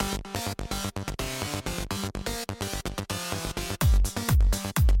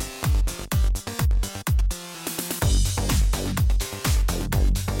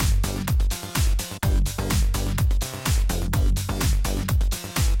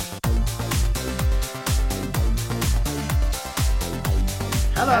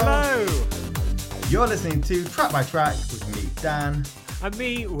Hello! You're listening to Track by Track with me, Dan. And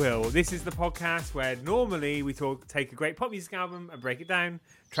me, Will. This is the podcast where normally we take a great pop music album and break it down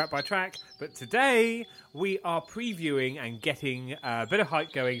track by track. But today we are previewing and getting a bit of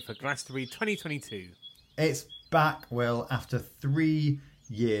hype going for Glastonbury 2022. It's back, Will, after 3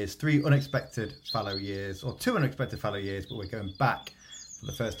 years, 3 unexpected fallow years, or 2 unexpected fallow years, but we're going back for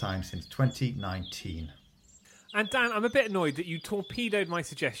the first time since 2019. And Dan, I'm a bit annoyed that you torpedoed my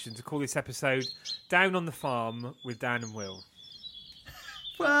suggestion to call this episode Down on the Farm with Dan and Will.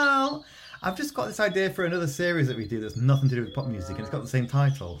 Well, I've just got this idea for another series that we do that's nothing to do with pop music, and it's got the same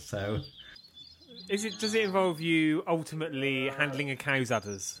title, so... Does it involve you ultimately handling a cow's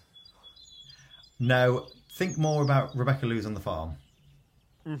udders? No, think more about Rebecca Lou's on the farm.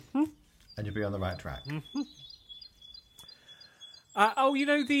 Mm-hmm. And you'll be on the right track. Mm-hmm. You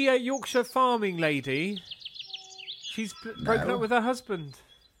know the Yorkshire farming lady? She's broken up with her husband.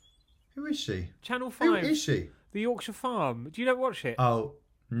 Who is she? Channel 5. Who is she? The Yorkshire Farm. Do you not watch it? Oh,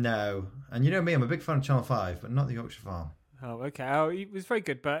 no. And you know me, I'm a big fan of Channel 5, but not the Yorkshire Farm. Oh, okay. Oh, it was very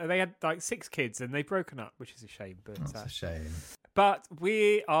good, but they had like 6 kids and they've broken up, which is a shame. But that's a shame. But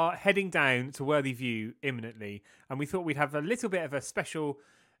we are heading down to Worthy View imminently, and we thought we'd have a little bit of a special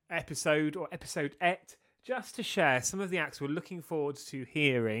episode or episode-ette just to share some of the acts we're looking forward to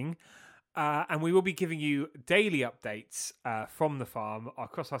hearing. And we will be giving you daily updates from the farm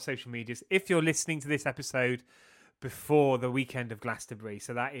across our social medias if you're listening to this episode before the weekend of Glastonbury.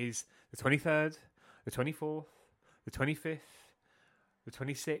 So that is the 23rd, the 24th, the 25th, the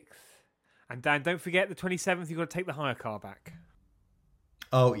 26th. And Dan, don't forget the 27th, you've got to take the hire car back.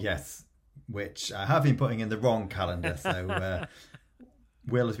 Oh, yes, which I have been putting in the wrong calendar. So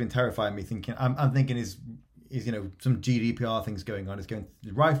Will has been terrifying me thinking, I'm thinking is some GDPR things going on. It's going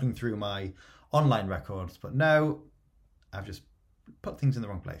rifling through my online records, but no, I've just put things in the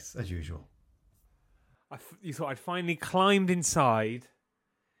wrong place as usual. You thought I'd finally climbed inside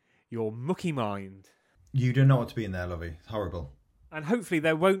your mucky mind. You do not want to be in there, lovey. It's horrible. And hopefully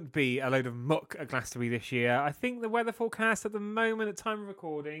there won't be a load of muck at Glastonbury this year. I think the weather forecast at the moment, at time of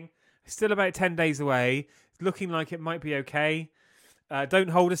recording, is still about 10 days away. It's looking like it might be okay. Don't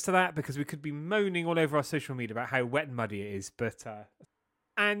hold us to that because we could be moaning all over our social media about how wet and muddy it is.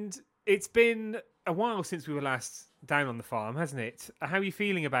 And it's been a while since we were last down on the farm, hasn't it? How are you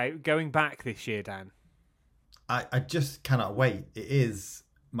feeling about going back this year, Dan? I just cannot wait. It is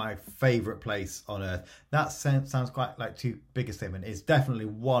my favourite place on earth. That sounds quite like too big a statement. It's definitely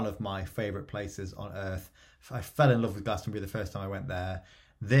one of my favourite places on earth. I fell in love with Glastonbury the first time I went there.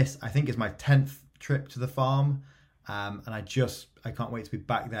 This, I think, is my 10th trip to the farm. And I can't wait to be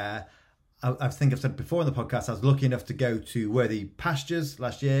back there. I think I've said before in the podcast, I was lucky enough to go to Worthy Pastures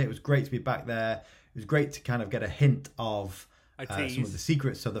last year. It was great to be back there. It was great to kind of get a hint of some of the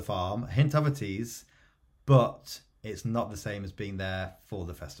secrets of the farm, a hint of a tease, but it's not the same as being there for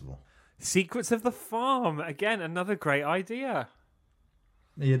the festival. Secrets of the Farm. Again, another great idea.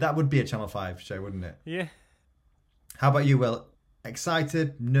 Yeah, that would be a Channel 5 show, wouldn't it? Yeah. How about you, Will?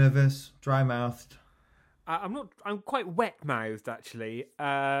 Excited, nervous, dry-mouthed? I'm quite wet-mouthed, actually.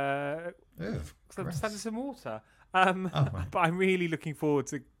 Because I've just had some water. But I'm really looking forward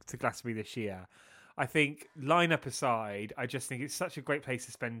to Glastonbury this year. I think, line-up aside, I just think it's such a great place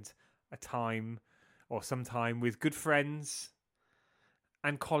to spend some time with good friends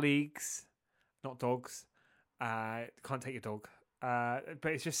and colleagues, not dogs. Can't take your dog.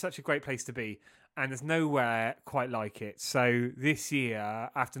 But it's just such a great place to be. And there's nowhere quite like it. So this year,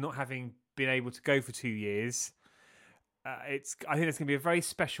 after not having been able to go for 2 years, I think there's going to be a very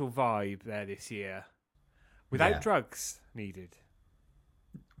special vibe there this year. Without drugs needed.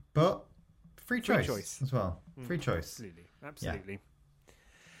 But free choice as well. Free choice. Absolutely.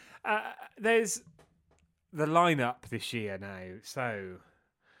 Yeah. There's the lineup this year now. So,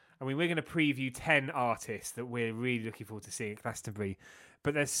 we're going to preview 10 artists that we're really looking forward to seeing at Glastonbury.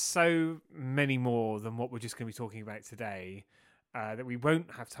 But there's so many more than what we're just going to be talking about today that we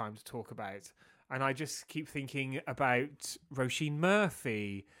won't have time to talk about. And I just keep thinking about Roisin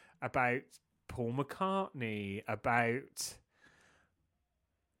Murphy, about Paul McCartney, about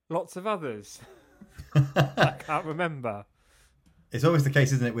lots of others. I can't remember. It's always the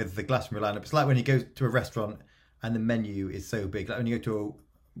case, isn't it, with the Glastonbury lineup? It's like when you go to a restaurant and the menu is so big. Like when you go to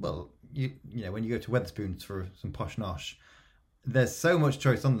when you go to Wetherspoons for some posh nosh, there's so much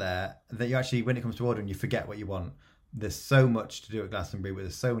choice on there that you actually, when it comes to ordering, you forget what you want. There's so much to do at Glastonbury, but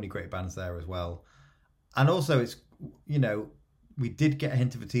there's so many great bands there as well. And also, it's, we did get a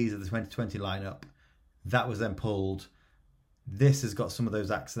hint of a tease of the 2020 lineup. That was then pulled. This has got some of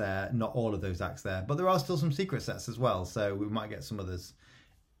those acts there, not all of those acts there, but there are still some secret sets as well, so we might get some others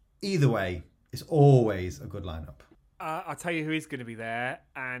either way, it's always a good lineup. I'll tell you who is going to be there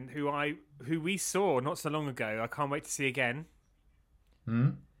and who we saw not so long ago. I can't wait to see again.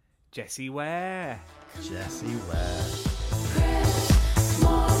 Jessie Ware. Jessie Ware.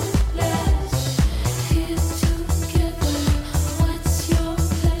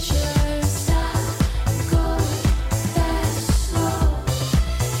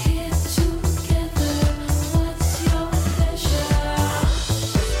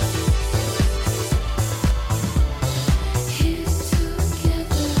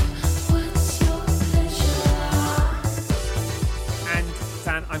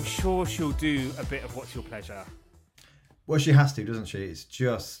 I'm sure she'll do a bit of What's Your Pleasure. Well, she has to, doesn't she?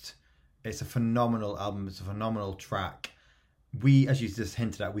 It's a phenomenal album. It's a phenomenal track. As you just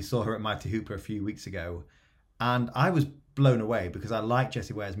hinted at, we saw her at Mighty Hoopla a few weeks ago, and I was blown away because I like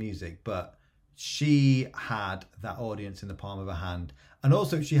Jessie Ware's music, but she had that audience in the palm of her hand, and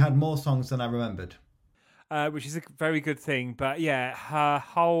also she had more songs than I remembered, which is a very good thing. But yeah, her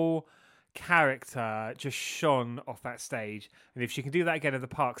whole character just shone off that stage, and if she can do that again at the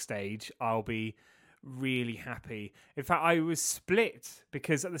Park stage, I'll be really happy. In fact, I was split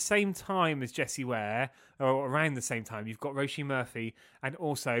because at the same time as Jessie Ware, or around the same time, you've got Roisin Murphy, and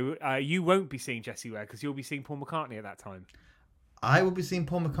also you won't be seeing Jessie Ware because you'll be seeing Paul McCartney at that time. I will be seeing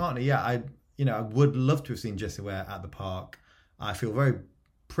Paul McCartney. Yeah, I would love to have seen Jessie Ware at the Park. I feel very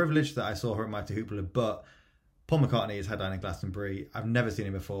privileged that I saw her at Mighty Hoopla, but Paul McCartney is headlining Glastonbury. I've never seen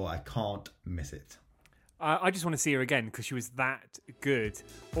him before. I can't miss it. I just want to see her again because she was that good.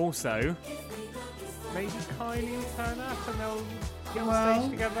 Also, maybe Kylie will turn up and they'll get on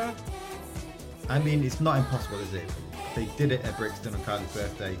stage together. I mean, it's not impossible, is it? They did it at Brixton on Kylie's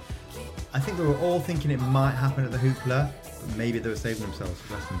birthday. I think they were all thinking it might happen at the Hoopla, but maybe they were saving themselves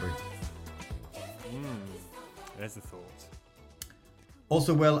for Glastonbury. There's a thought.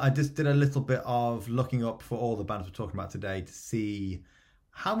 Also, Will, I just did a little bit of looking up for all the bands we're talking about today to see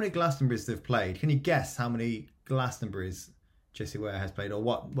how many Glastonburys they've played. Can you guess how many Glastonburys Jessie Ware has played, or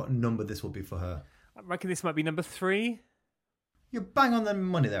what number this will be for her? I reckon this might be number 3. You're bang on the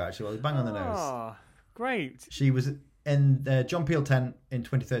money there, actually. Well, bang on the nose. Ah, great. She was in the John Peel tent in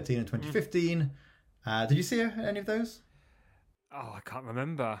 2013 and 2015. Did you see her at any of those? Oh, I can't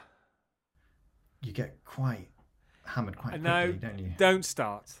remember. You get quite hammered quite quickly, don't you? Don't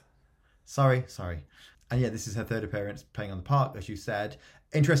start. Sorry. And yeah, this is her third appearance playing on the Park, as you said.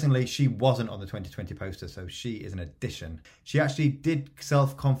 Interestingly, she wasn't on the 2020 poster, so she is an addition. She actually did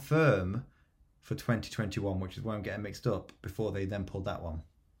self-confirm for 2021, which is why I'm getting mixed up, before they then pulled that one.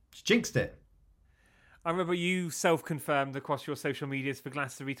 She jinxed it. I remember you self-confirmed across your social medias for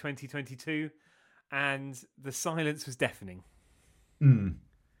Glastonbury 2022, and the silence was deafening.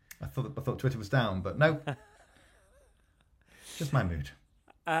 I thought Twitter was down, but no. Just my mood.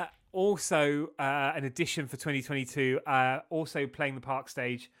 Also, an addition for 2022, also playing the Park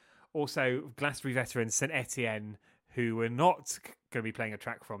stage, also Glastonbury veterans St Etienne, who we're not going to be playing a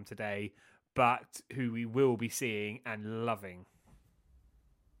track from today, but who we will be seeing and loving.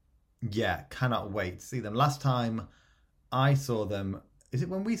 Yeah, cannot wait to see them. Last time I saw them, is it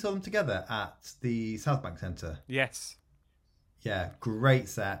when we saw them together at the Southbank Centre? Yes. Yeah, great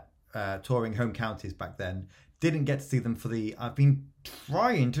set. Touring home counties back then. Didn't get to see them for the I've Been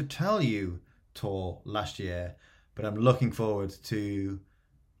Trying to Tell You tour last year, but I'm looking forward to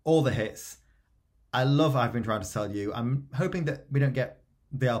all the hits. I love I've Been Trying to Tell You. I'm hoping that we don't get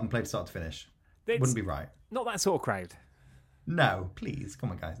the album played start to finish. Wouldn't be right. Not that sort of crowd. No, please. Come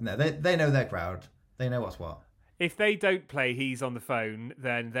on, guys. No, they know their crowd. They know what's what. If they don't play He's on the Phone,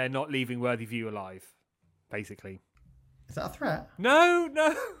 then they're not leaving Worthy View alive, basically. Is that a threat? No.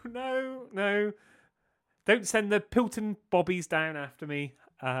 Don't send the Pilton Bobbies down after me.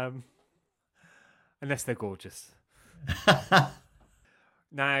 Unless they're gorgeous.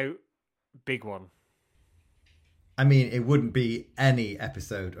 Now, big one. I mean, it wouldn't be any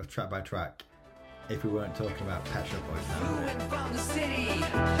episode of Track by Track if we weren't talking about Pet Shop Boys now, would it? From the city,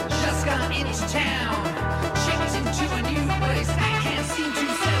 just got into town, checked into a new place, I can't seem to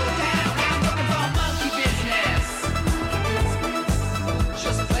settle down. I'm looking for monkey business,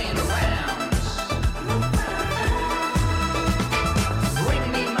 just playing around. Bring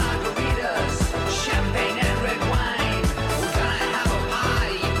me margaritas, champagne and red wine. We're gonna have a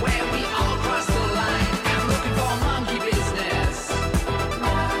party where we all cross the line. I'm looking for monkey business,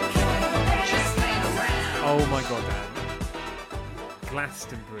 just playing around. Oh my god, Dan.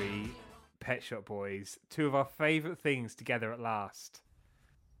 Glastonbury, Pet Shop Boys, two of our favourite things together at last.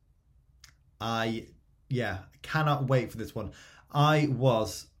 I cannot wait for this one. I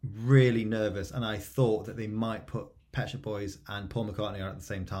was really nervous and I thought that they might put Pet Shop Boys and Paul McCartney are at the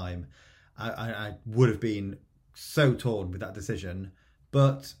same time, I would have been so torn with that decision.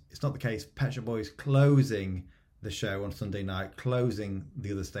 But it's not the case. Pet Shop Boys closing the show on Sunday night, closing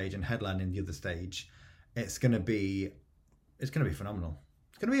the other stage and headlining the other stage. It's going to be phenomenal.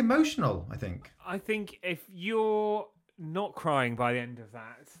 It's going to be emotional, I think. I think if you're not crying by the end of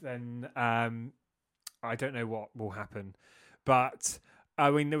that, then I don't know what will happen. But I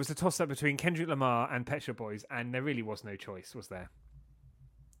mean, there was a toss-up between Kendrick Lamar and Pet Shop Boys, and there really was no choice, was there?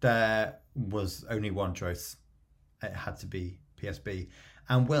 There was only one choice. It had to be PSB.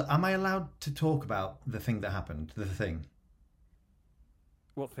 And well, am I allowed to talk about the thing that happened? The thing.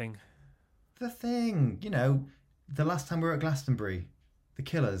 What thing? The thing. You know, the last time we were at Glastonbury, the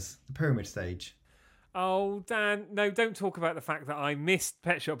Killers, the Pyramid Stage. Oh, Dan, no, don't talk about the fact that I missed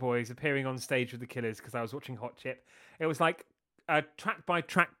Pet Shop Boys appearing on stage with the Killers because I was watching Hot Chip. It was like a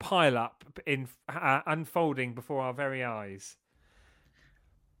track-by-track pile-up in unfolding before our very eyes.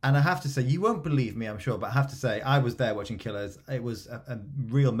 And I have to say, you won't believe me, I'm sure, but I have to say, I was there watching Killers. It was a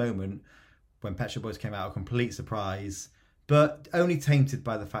real moment when Pet Shop Boys came out, a complete surprise, but only tainted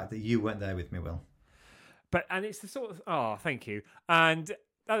by the fact that you weren't there with me, Will. And it's the sort of... Oh, thank you. And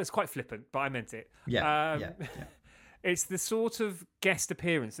that was quite flippant, but I meant it. Yeah. It's the sort of guest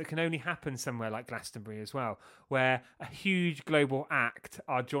appearance that can only happen somewhere like Glastonbury as well, where a huge global act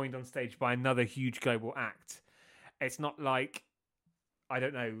are joined on stage by another huge global act. It's not like... I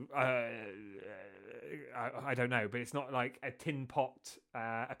don't know. I don't know, but it's not like a tin pot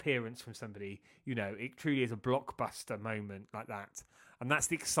appearance from somebody. You know, it truly is a blockbuster moment like that, and that's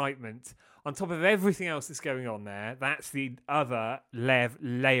the excitement. On top of everything else that's going on there, that's the other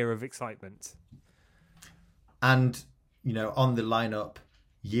layer of excitement. And you know, on the lineup,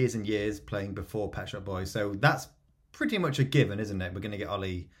 years and years playing before Pet Shop Boys, so that's pretty much a given, isn't it? We're going to get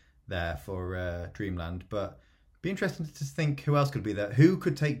Ollie there for Dreamland, but. Be interesting to think who else could be there. Who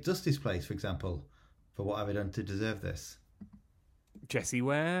could take Dusty's place, for example, for What Have I Done to Deserve This? Jessie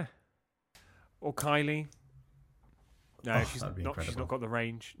Ware? Or Kylie? No, she's not got the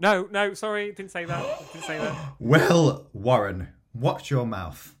range. No, sorry, didn't say that. Well, Warren, watch your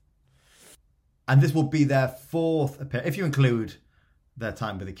mouth. And this will be their fourth appearance, if you include their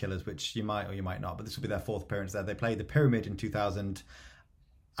time with the Killers, which you might or you might not, but this will be their fourth appearance there. They played the Pyramid in 2000.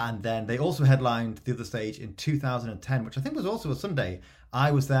 And then they also headlined the other stage in 2010, which I think was also a Sunday.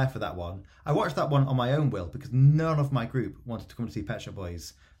 I was there for that one. I watched that one on my own, Will, because none of my group wanted to come to see Pet Shop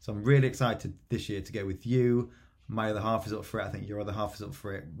Boys. So I'm really excited this year to go with you. My other half is up for it. I think your other half is up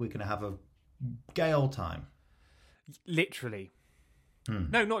for it. We're going to have a gay old time. Literally.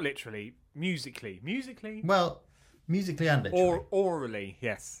 No, not literally. Musically. Well, musically and literally. Or orally,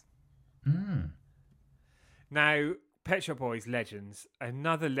 yes. Now... Pet Shop Boys legends,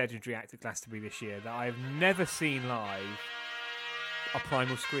 another legendary act at Glastonbury this year that I've never seen live, are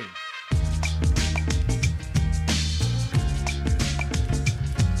Primal Scream.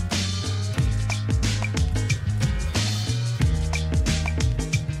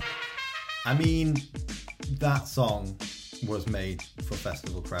 I mean, that song was made for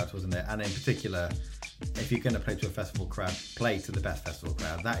festival crowds, wasn't it? And in particular, if you're going to play to a festival crowd, play to the best festival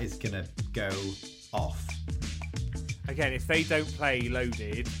crowd. That is going to go off. Again, if they don't play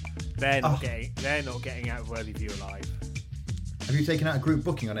Loaded, they're not getting out of Worthy View alive. Have you taken out a group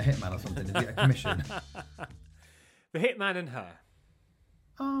booking on a Hitman or something? Is it a commission? The Hitman and Her.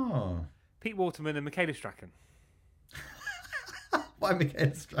 Oh. Pete Waterman and Michaela Strachan. Why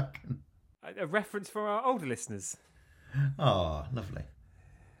Michaela Strachan? A reference for our older listeners. Oh, lovely.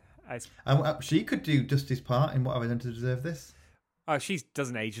 She could do Dusty's part in What Have I Done to Deserve This? Oh, she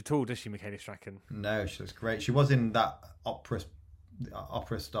doesn't age at all, does she, Michaela Strachan? No, she looks great. She was in that opera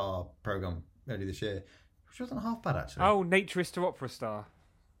star programme earlier this year. She wasn't half bad, actually. Oh, Naturist to Opera Star.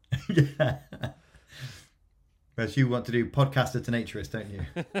 Yeah. But you want to do podcaster to naturist, don't you?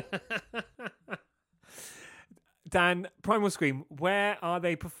 Dan, Primal Scream, where are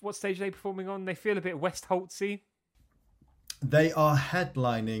they? What stage are they performing on? They feel a bit West Holtzy. They are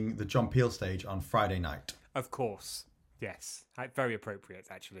headlining the John Peel stage on Friday night. Of course. Yes, very appropriate,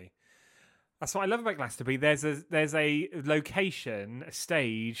 actually. That's what I love about Glastonbury. There's a location, a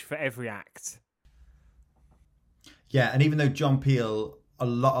stage for every act. Yeah, and even though John Peel, a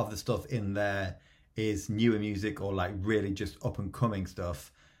lot of the stuff in there is newer music or like really just up and coming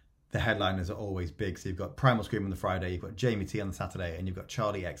stuff, the headliners are always big. So you've got Primal Scream on the Friday, you've got Jamie T on the Saturday, and you've got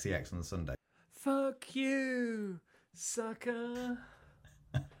Charlie XCX on the Sunday. Fuck you, sucker.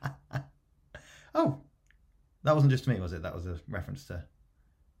 Oh. That wasn't just me, was it? That was a reference to...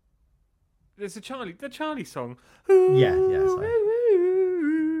 There's the Charlie song. Yeah, sorry.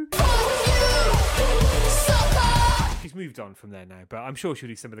 moved on from there now, but I'm sure she'll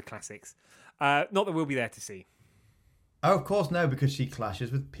do some of the classics. Not that we'll be there to see. Oh, of course, no, because she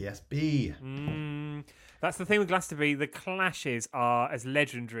clashes with PSB. That's the thing with Glastonbury. The clashes are as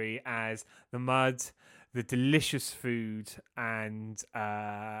legendary as the mud, the delicious food, and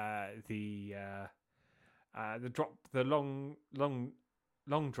the long drops, the long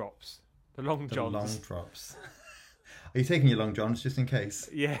johns. The long drops. Are you taking your long johns just in case?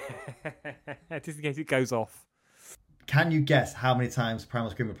 Yeah, just in case it goes off. Can you guess how many times Primal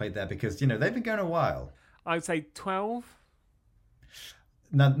Screamer played there? Because, they've been going a while. I would say 12.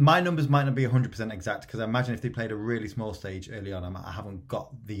 Now, my numbers might not be 100% exact, because I imagine if they played a really small stage early on, I haven't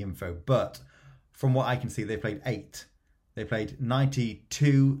got the info. But from what I can see, they played 8. They played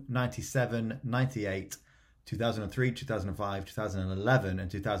 92, 97, 98, 2003, 2005, 2011,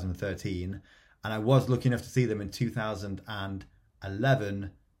 and 2013. And I was lucky enough to see them in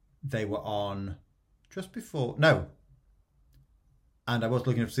 2011. They were on just before... No. And I was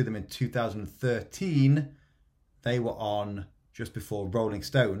lucky enough to see them in 2013. They were on just before Rolling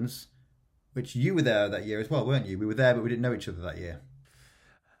Stones, which you were there that year as well, weren't you? We were there, but we didn't know each other that year.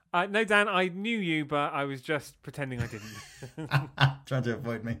 No, Dan, I knew you, but I was just pretending I didn't. Trying to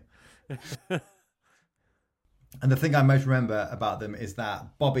avoid me. And the thing I most remember about them is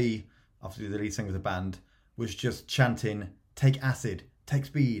that Bobby, obviously the lead singer of the band, was just chanting, "Take acid, take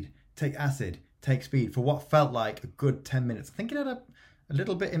speed, take acid, take speed," for what felt like a good 10 minutes. I think he had a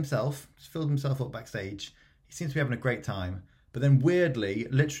little bit himself, just filled himself up backstage. He seems to be having a great time. But then weirdly,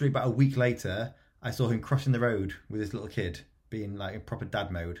 literally about a week later, I saw him crossing the road with his little kid, being like in proper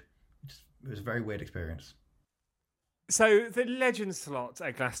dad mode. It was a very weird experience. So the Legend slot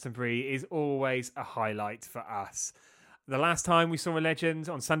at Glastonbury is always a highlight for us. The last time we saw a Legend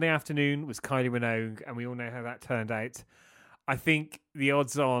on Sunday afternoon was Kylie Minogue, and we all know how that turned out. I think the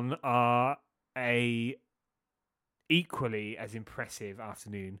odds on are a equally as impressive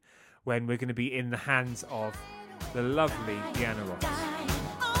afternoon when we're going to be in the hands of the lovely Diana Ross.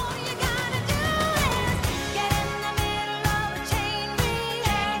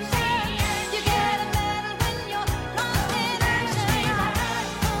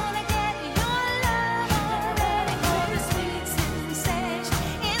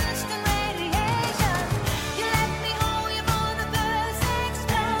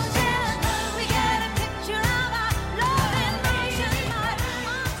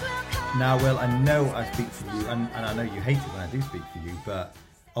 Now, Will, I know I speak for you, and I know you hate it when I do speak for you, but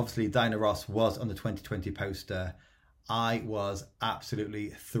obviously Diana Ross was on the 2020 poster. I was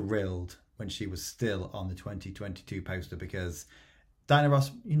absolutely thrilled when she was still on the 2022 poster, because Diana Ross,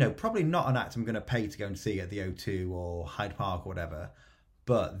 probably not an act I'm going to pay to go and see at the O2 or Hyde Park or whatever,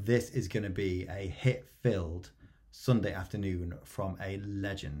 but this is going to be a hit-filled Sunday afternoon from a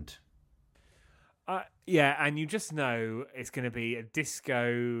legend. Yeah, and you just know it's going to be a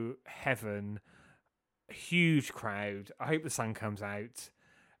disco heaven, huge crowd. I hope the sun comes out.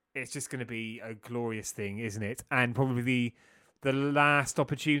 It's just going to be a glorious thing, isn't it? And probably the last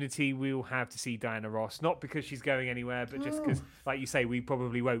opportunity we'll have to see Diana Ross, not because she's going anywhere, but just because, like you say, we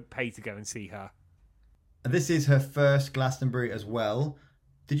probably won't pay to go and see her. This is her first Glastonbury as well.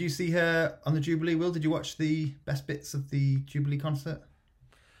 Did you see her on the Jubilee, Will? Did you watch the best bits of the Jubilee concert?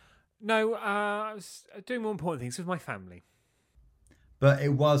 No, I was doing more important things with my family. But it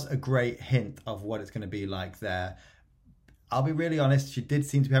was a great hint of what it's going to be like there. I'll be really honest, she did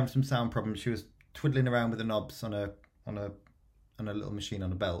seem to be having some sound problems. She was twiddling around with the knobs on a little machine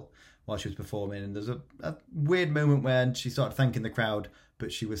on a belt while she was performing. And there's a weird moment when she started thanking the crowd,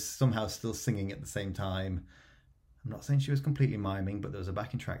 but she was somehow still singing at the same time. I'm not saying she was completely miming, but there was a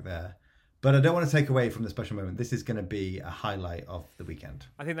backing track there. But I don't want to take away from the special moment. This is going to be a highlight of the weekend.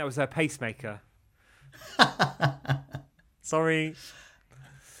 I think that was her pacemaker. Sorry.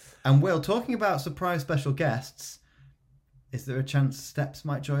 And Will, talking about surprise special guests, is there a chance Steps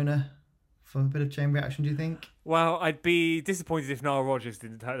might join her for a bit of chain reaction, do you think? Well, I'd be disappointed if Nile Rodgers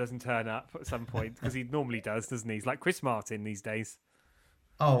doesn't turn up at some point, because he normally does, doesn't he? He's like Chris Martin these days.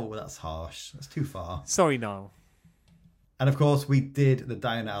 Oh, that's harsh. That's too far. Sorry, Niall. And of course, we did the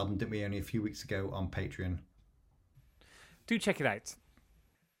Diana album, didn't we, only a few weeks ago on Patreon. Do check it out.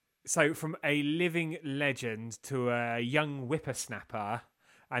 So, from a living legend to a young whippersnapper,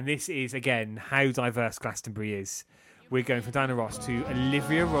 and this is, again, how diverse Glastonbury is. We're going from Diana Ross to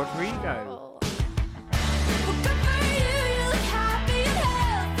Olivia Rodrigo.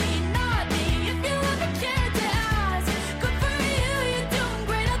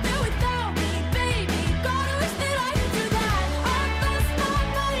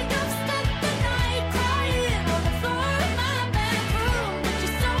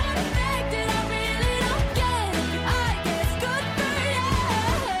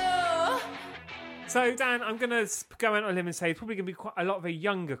 So, Dan, I'm going to go out on a limb and say it's probably going to be quite a lot of a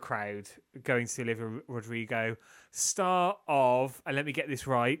younger crowd going to see Olivia Rodrigo, star of, and let me get this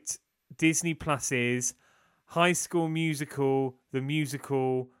right, Disney Plus's High School Musical,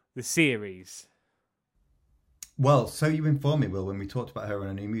 the series. Well, so you informed me, Will, when we talked about her on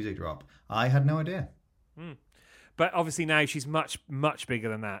a new music drop. I had no idea. But obviously now she's much, much bigger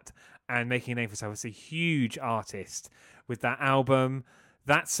than that and making a name for herself as a huge artist with that album.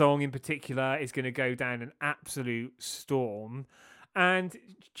 That song in particular is going to go down an absolute storm. And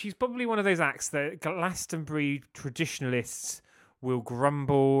she's probably one of those acts that Glastonbury traditionalists will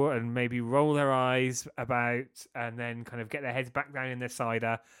grumble and maybe roll their eyes about and then kind of get their heads back down in their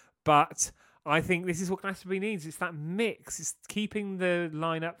cider. But I think this is what Glastonbury needs. It's that mix. It's keeping the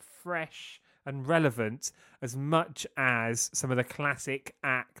lineup fresh and relevant as much as some of the classic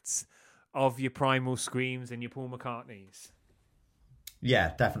acts of your Primal Screams and your Paul McCartneys.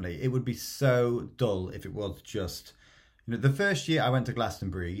 Yeah, definitely. It would be so dull if it was just... the first year I went to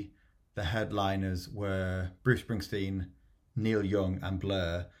Glastonbury, the headliners were Bruce Springsteen, Neil Young and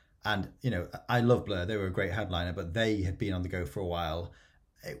Blur. And, I love Blur. They were a great headliner, but they had been on the go for a while.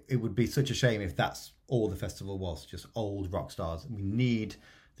 It would be such a shame if that's all the festival was, just old rock stars. We need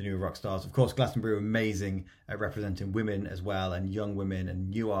the new rock stars. Of course, Glastonbury were amazing at representing women as well, and young women and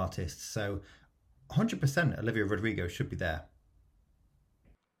new artists. So 100% Olivia Rodrigo should be there.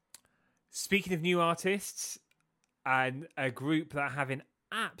 Speaking of new artists, and a group that are having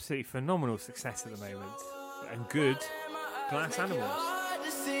absolutely phenomenal success at the moment, and good, Glass Animals.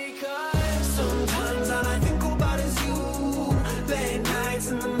 Sometimes all I think about is you. Late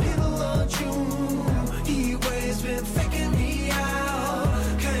nights in the middle of June. He always been faking me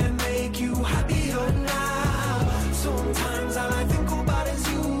out. Can't make you happier now. Sometimes all I think about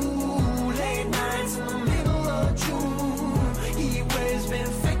is you. Late nights in the middle of June. He always been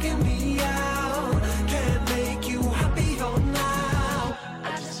faking me out. Can't make you happier now.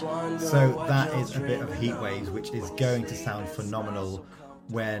 So that is a bit of Heat Waves, which is going to sound phenomenal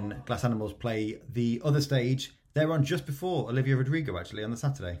when Glass Animals play the other stage. They're on just before Olivia Rodrigo, actually, on the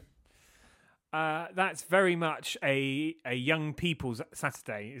Saturday. That's very much a young people's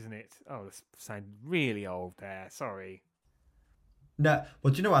Saturday, isn't it? Oh, this sounds really old there. Sorry. No,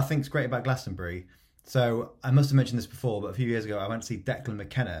 well, do you know what I think is great about Glastonbury? So I must have mentioned this before, but a few years ago I went to see Declan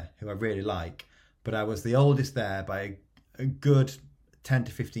McKenna, who I really like, but I was the oldest there by a good 10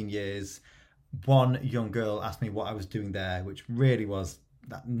 to 15 years. One young girl asked me what I was doing there, which really was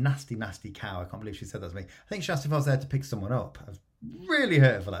that nasty, nasty cow. I can't believe she said that to me. I think she asked if I was there to pick someone up. I was really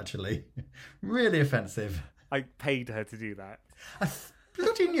hurtful, actually. Really offensive. I paid her to do that. I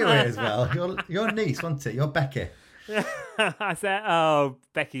bloody knew it as well. Your niece, wasn't it? Your Becky. I said, oh,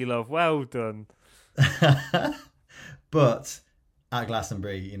 Becky, love, well done. But at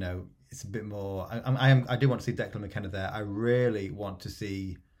Glastonbury, it's a bit more... I do want to see Declan McKenna there. I really want to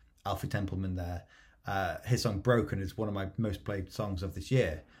see Alfie Templeman there. His song Broken is one of my most played songs of this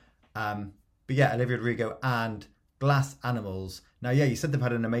year. But yeah, Olivia Rodrigo and Glass Animals. Now, yeah, you said they've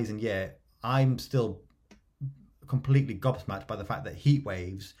had an amazing year. I'm still completely gobsmacked by the fact that Heat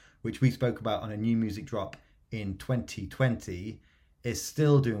Waves, which we spoke about on a new music drop in 2020, is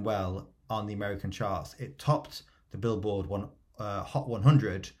still doing well on the American charts. It topped the Billboard Hot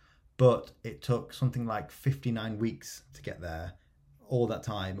 100, but it took something like 59 weeks to get there. All that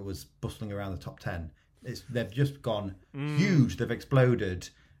time it was bustling around the top 10. They've just gone huge. They've exploded,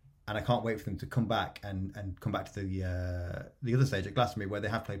 and I can't wait for them to come back and come back to the other stage at Glastonbury where they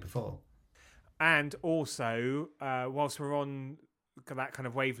have played before. And also, whilst we're on that kind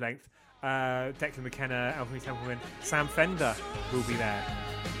of wavelength, Declan McKenna, Alfie Templeman, Sam Fender will be there.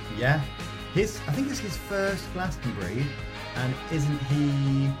 Yeah, I think it's his first Glastonbury, and isn't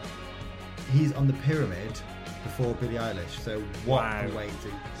he? He's on the pyramid before Billie Eilish, so what a way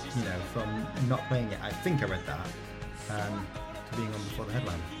to, from not playing it, I think I read that, to being on before the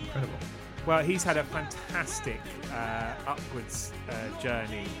headline. Incredible. Well, he's had a fantastic upwards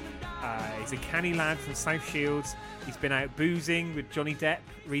journey. He's a canny lad from South Shields. He's been out boozing with Johnny Depp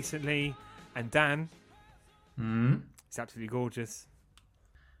recently, and Dan. He's absolutely gorgeous.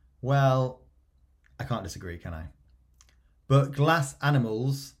 Well, I can't disagree, can I? But Glass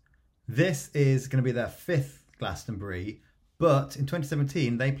Animals, this is going to be their 5th Glastonbury, but in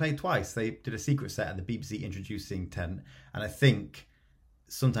 2017 they played twice. They did a secret set at the BBC Introducing tent, and I think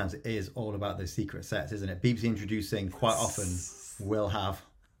sometimes it is all about those secret sets, isn't it? BBC Introducing quite often will have...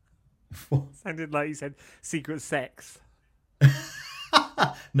 Sounded like you said secret sex.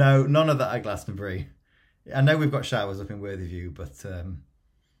 No, none of that at Glastonbury. I know we've got showers up in Worthyview, but they're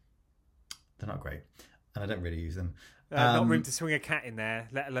not great, and I don't really use them. Not room to swing a cat in there,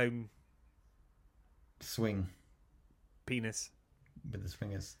 let alone swing penis with his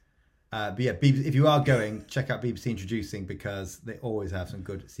fingers. But yeah, if you are going, check out BBC Introducing, because they always have some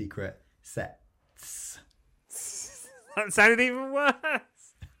good secret sets. That sounded even worse.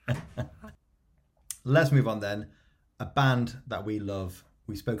 Let's move on then. A band that we love.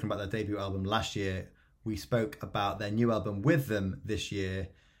 We've spoken about their debut album last year. We spoke about their new album with them this year.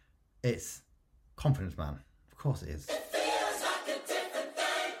 It's Confidence Man. Of course it is.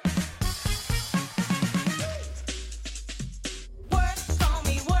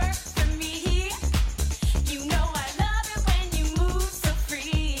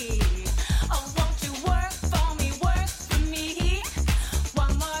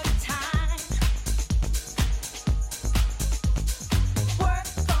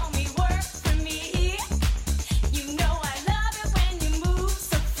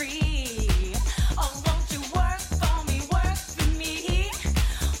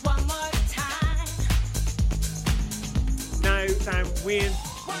 We're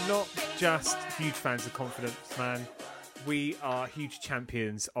not just huge fans of Confidence Man. We are huge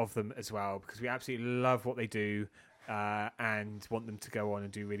champions of them as well, because we absolutely love what they do and want them to go on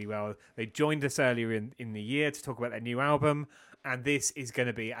and do really well. They joined us earlier in the year to talk about their new album, and this is going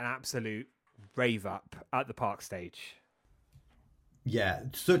to be an absolute rave up at the Park stage. Yeah,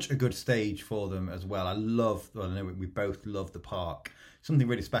 such a good stage for them as well. I know we both love the Park. Something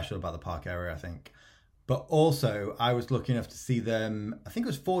really special about the Park area, I think. But also, I was lucky enough to see them, I think it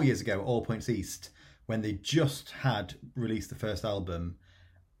was 4 years ago, All Points East, when they just had released the first album,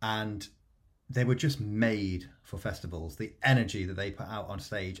 and they were just made for festivals. The energy that they put out on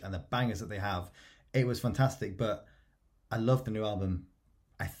stage and the bangers that they have, it was fantastic. But I love the new album,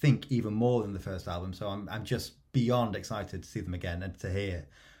 I think, even more than the first album. So I'm just beyond excited to see them again and to hear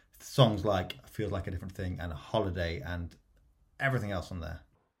songs like Feels Like a Different Thing and Holiday and everything else on there.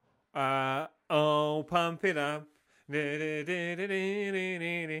 Oh, pump it up. I'm gonna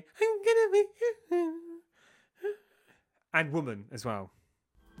be and Woman as well.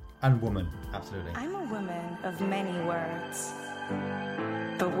 And Woman, absolutely. I'm a woman of many words,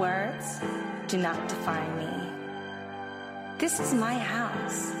 but words do not define me. This is my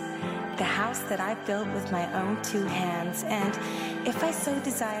house, the house that I built with my own two hands, and if I so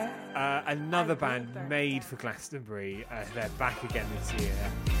desire... another band made for Glastonbury. They're back again this year.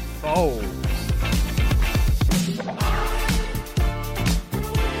 Oh!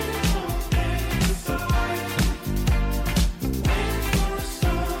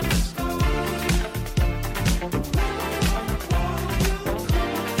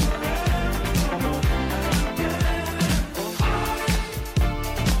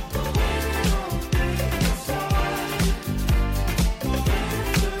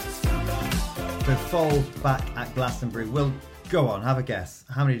 The Foals back at Glastonbury. Will, go on, have a guess.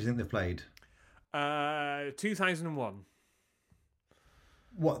 How many do you think they've played? 2001.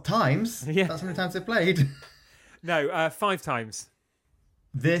 What, times? Yeah. That's how many times they've played? No, 5 times.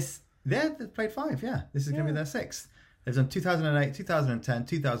 They've played 5, yeah. This is going to be their 6th. They've done 2008, 2010,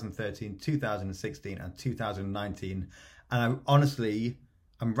 2013, 2016 and 2019. And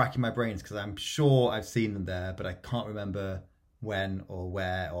I'm racking my brains because I'm sure I've seen them there, but I can't remember when or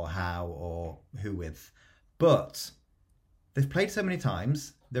where or how or who with. But they've played so many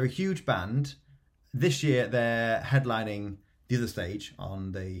times. They're a huge band. This year they're headlining the other stage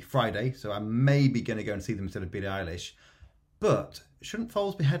on the Friday, so I'm maybe going to go and see them instead of Billie Eilish. But shouldn't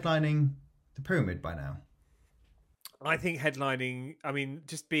Foals be headlining the Pyramid by now? I think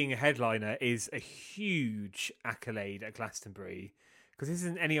just being a headliner is a huge accolade at Glastonbury, because this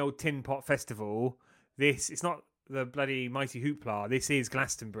isn't any old tin pot festival. It's not the bloody Mighty Hoopla. This is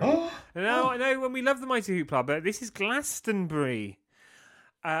Glastonbury. I know when we love the Mighty Hoopla, but this is Glastonbury.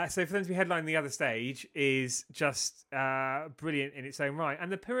 So for them to be headlining the other stage is just brilliant in its own right.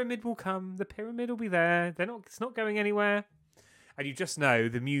 And the Pyramid will come. The Pyramid will be there. It's not going anywhere. And you just know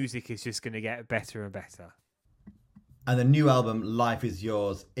the music is just going to get better and better. And the new album, Life Is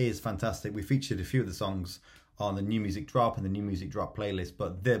Yours, is fantastic. We featured a few of the songs on the New Music Drop and the New Music Drop playlist,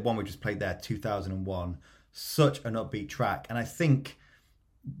 but the one we just played there, 2001, such an upbeat track. And I think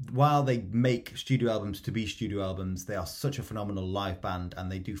while they make studio albums to be studio albums, they are such a phenomenal live band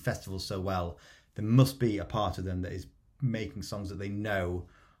and they do festivals so well. There must be a part of them that is making songs that they know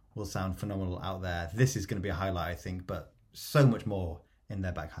will sound phenomenal out there. This is going to be a highlight, I think, but so much more in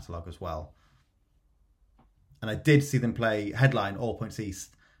their back catalogue as well. And I did see them play headline All Points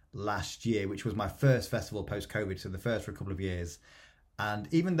East last year, which was my first festival post-COVID, so the first for a couple of years. And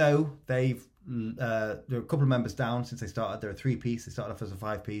even though they're a couple of members down since they started, they're a 3-piece, they started off as a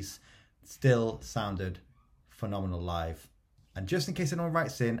 5-piece, still sounded phenomenal live. And just in case anyone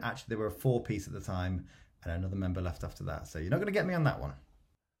writes in, actually they were a 4-piece at the time, and another member left after that. So you're not going to get me on that one.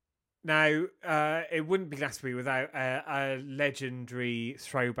 Now, it wouldn't be Glastonbury without a legendary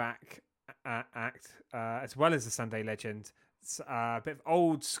throwback act, as well as a Sunday legend. It's a bit of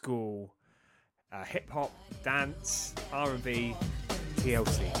old school hip hop, dance, R&B,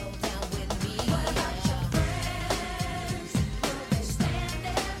 TLC.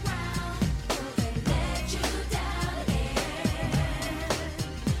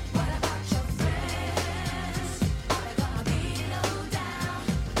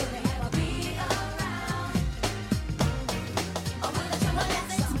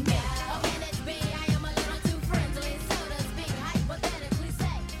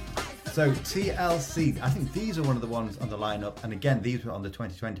 So TLC, I think these are one of the ones on the lineup, and again, these were on the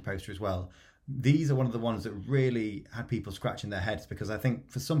 2020 poster as well. These are one of the ones that really had people scratching their heads, because I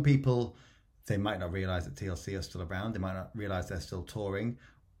think for some people, they might not realise that TLC are still around. They might not realise they're still touring.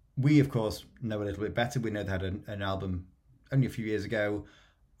 We, of course, know a little bit better. We know they had an album only a few years ago.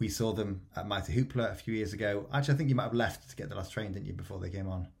 We saw them at Mighty Hoopla a few years ago. Actually, I think you might have left to get the last train, didn't you, before they came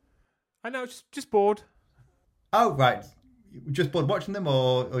on? I know, just bored. Oh, right. Just bored watching them,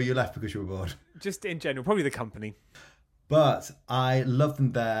 or you left because you were bored? Just in general, probably the company. But I loved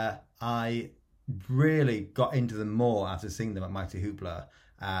them there. I really got into them more after seeing them at Mighty Hoopla.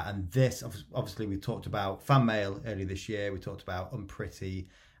 And this, obviously, we talked about Fan Mail earlier this year. We talked about Unpretty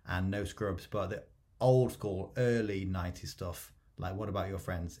and No Scrubs. But the old school, early 90s stuff, like What About Your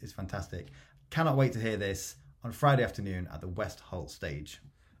Friends, is fantastic. Cannot wait to hear this on Friday afternoon at the West Holt stage.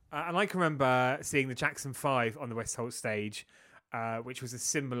 And I can remember seeing the Jackson 5 on the West Holt stage, which was a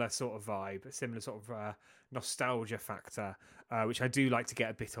similar sort of vibe, a similar sort of nostalgia factor, which I do like to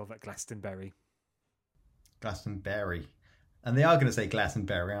get a bit of at Glastonbury. Glastonbury. And they are going to say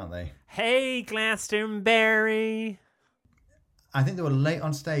Glastonbury, aren't they? Hey, Glastonbury! I think they were late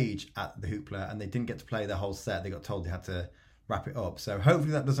on stage at the Hoopla and they didn't get to play their whole set. They got told they had to wrap it up. So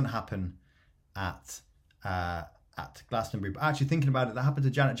hopefully that doesn't happen at Glastonbury. But actually thinking about it, that happened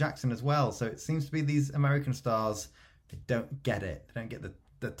to Janet Jackson as well. So it seems to be these American stars, they don't get it. They don't get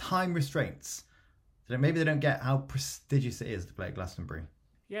the time restraints. Maybe they don't get how prestigious it is to play at Glastonbury.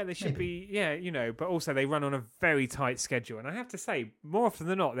 Yeah, they should be, but also they run on a very tight schedule. And I have to say, more often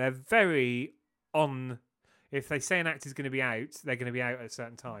than not, they're very on. If they say an act is going to be out, they're going to be out at a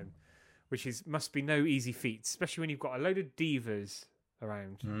certain time, which must be no easy feat, especially when you've got a load of divas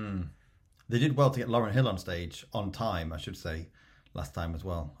around. They did well to get Lauryn Hill on stage on time, I should say, last time as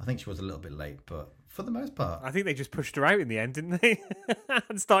well. I think she was a little bit late, but for the most part. I think they just pushed her out in the end, didn't they?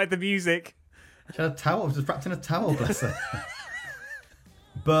 And started the music. She had a towel, just wrapped in a towel, bless her.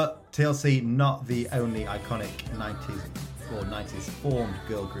 But TLC, not the only iconic 90s formed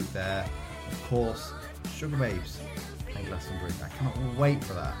girl group there. Of course, Sugar Babes and Glastonbury. I cannot wait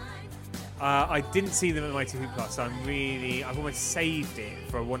for that. I didn't see them at Mighty Hoopla, so I've almost saved it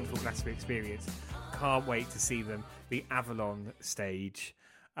for a wonderful Glastonbury experience. Can't wait to see them, the Avalon stage.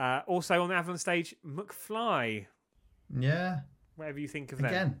 Also on the Avalon stage, McFly. Yeah. Whatever you think of them.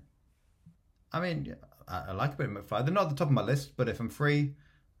 Again, I mean, I like a bit of McFly. They're not at the top of my list, but if I'm free,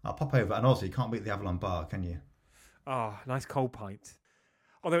 I'll pop over. And also, you can't beat the Avalon Bar, can you? Oh, nice cold pint.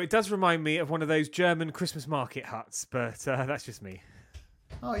 Although it does remind me of one of those German Christmas market huts, but that's just me.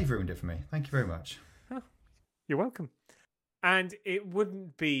 Oh, you've ruined it for me. Thank you very much. Oh, you're welcome. And it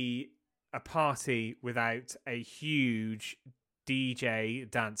wouldn't be a party without a huge DJ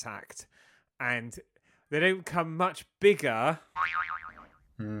dance act. And they don't come much bigger,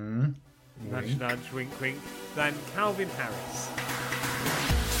 nudge, nudge, wink, wink, than Calvin Harris.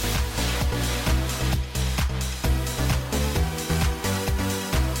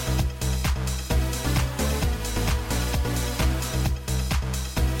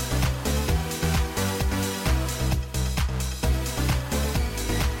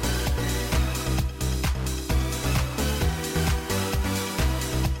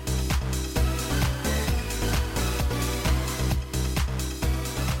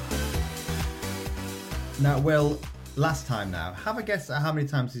 Now, Will, last time now, have a guess at how many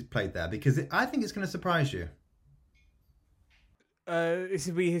times he's played there, because I think it's going to surprise you. This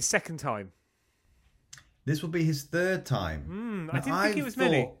will be his second time. This will be his third time. I didn't think it was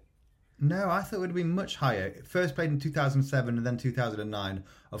many. No, I thought it would have been much higher. First played in 2007 and then 2009.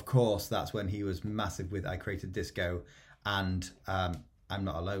 Of course, that's when he was massive with I Created Disco and I'm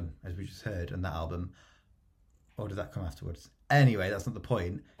Not Alone, as we just heard, on that album. Or did that come afterwards? Anyway, that's not the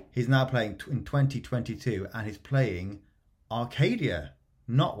point. He's now playing in 2022 and he's playing Arcadia,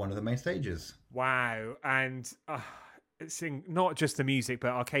 not one of the main stages. Wow. And it's not just the music, but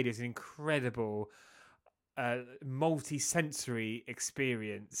Arcadia is an incredible multi-sensory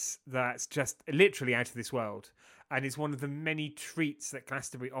experience that's just literally out of this world, and is one of the many treats that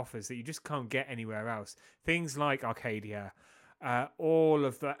Glastonbury offers that you just can't get anywhere else. Things like Arcadia, all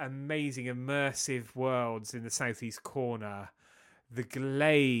of the amazing immersive worlds in the southeast corner, the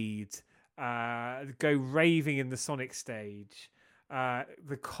Glade, Go Raving in the Sonic stage,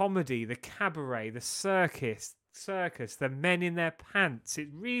 the comedy, the cabaret, the circus, the men in their pants. It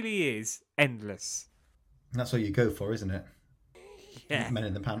really is endless. That's what you go for, isn't it? Yeah. Men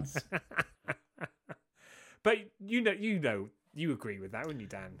in the pants. But you agree with that, wouldn't you,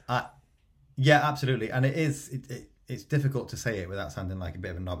 Dan? Yeah, absolutely. And it's difficult to say it without sounding like a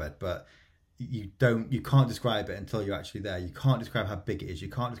bit of a knobhead, but you can't describe it until you're actually there. You can't describe how big it is. You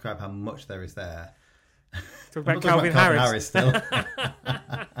can't describe how much there is there. Talk about Calvin Harris still.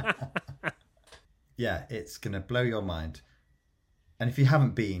 Yeah, it's going to blow your mind. And if you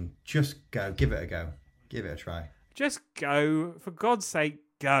haven't been, just go. Give it a go. Give it a try. Just go. For God's sake,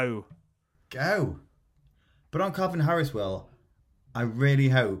 go. Go. But on Calvin Harris, Will, I really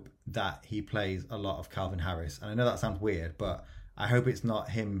hope that he plays a lot of Calvin Harris. And I know that sounds weird, but I hope it's not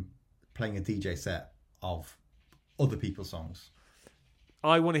him playing a DJ set of other people's songs.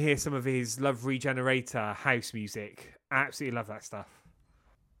 I want to hear some of his Love Regenerator house music. I absolutely love that stuff.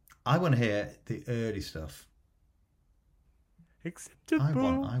 I want to hear the early stuff.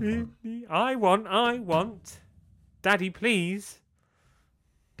 Acceptable. I want. Daddy, please.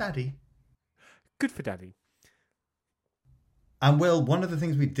 Daddy. Good for Daddy. And Will, one of the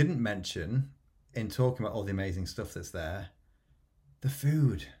things we didn't mention in talking about all the amazing stuff that's there, the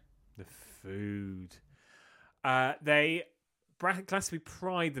food. The food. Glastonbury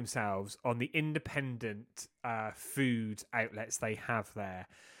pride themselves on the independent food outlets they have there.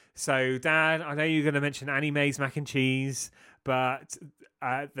 So, Dan, I know you're going to mention Annie Mae's mac and cheese, but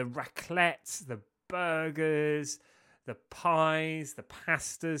the raclettes, the burgers, the pies, the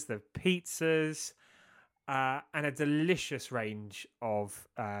pastas, the pizzas, and a delicious range of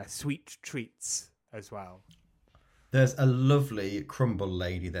sweet treats as well. There's a lovely crumble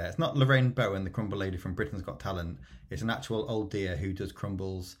lady there. It's not Lorraine Bowen, the crumble lady from Britain's Got Talent. It's an actual old dear who does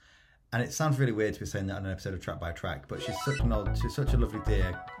crumbles. And it sounds really weird to be saying that on an episode of Track by Track, but she's such a lovely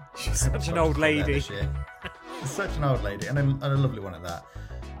dear. She's such an old lady. She's such an old lady, and a lovely one at that.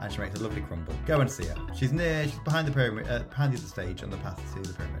 And she makes a lovely crumble. Go and see her. She's behind the pyramid, behind the other stage on the path to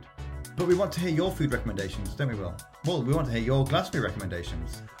the pyramid. But we want to hear your food recommendations, don't we, Will? Well, we want to hear your Glastonbury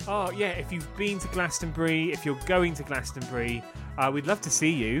recommendations. Oh, yeah. If you've been to Glastonbury, if you're going to Glastonbury, we'd love to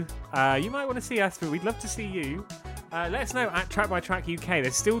see you. You might want to see us, but we'd love to see you. Let us know at Track by Track UK.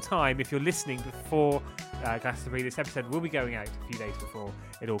 There's still time if you're listening before Glastonbury. This episode will be going out a few days before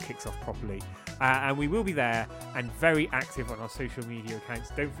it all kicks off properly. And we will be there and very active on our social media accounts.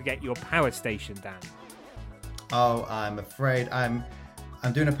 Don't forget your power station, Dan. Oh, I'm afraid I'm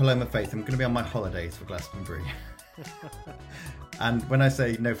doing a Paloma face. I'm going to be on my holidays for Glastonbury. And when I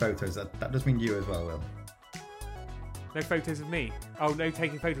say no photos, that does mean you as well, Will. No photos of me? Oh, no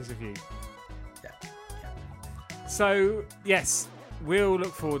taking photos of you? Yeah. So, yes, we'll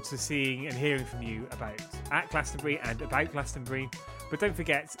look forward to seeing and hearing from you at Glastonbury and about Glastonbury. But don't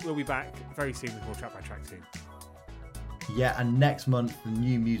forget, we'll be back very soon with more Track by Track soon. Yeah, and next month, the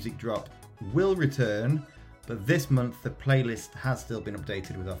new music drop will return. But this month, the playlist has still been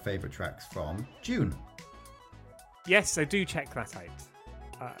updated with our favourite tracks from June. Yes, so do check that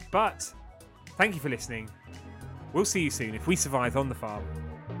out. But thank you for listening. We'll see you soon if we survive on the farm.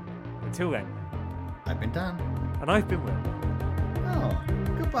 Until then. I've been Dan. And I've been Will. Oh,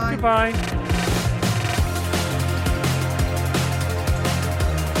 goodbye. Goodbye.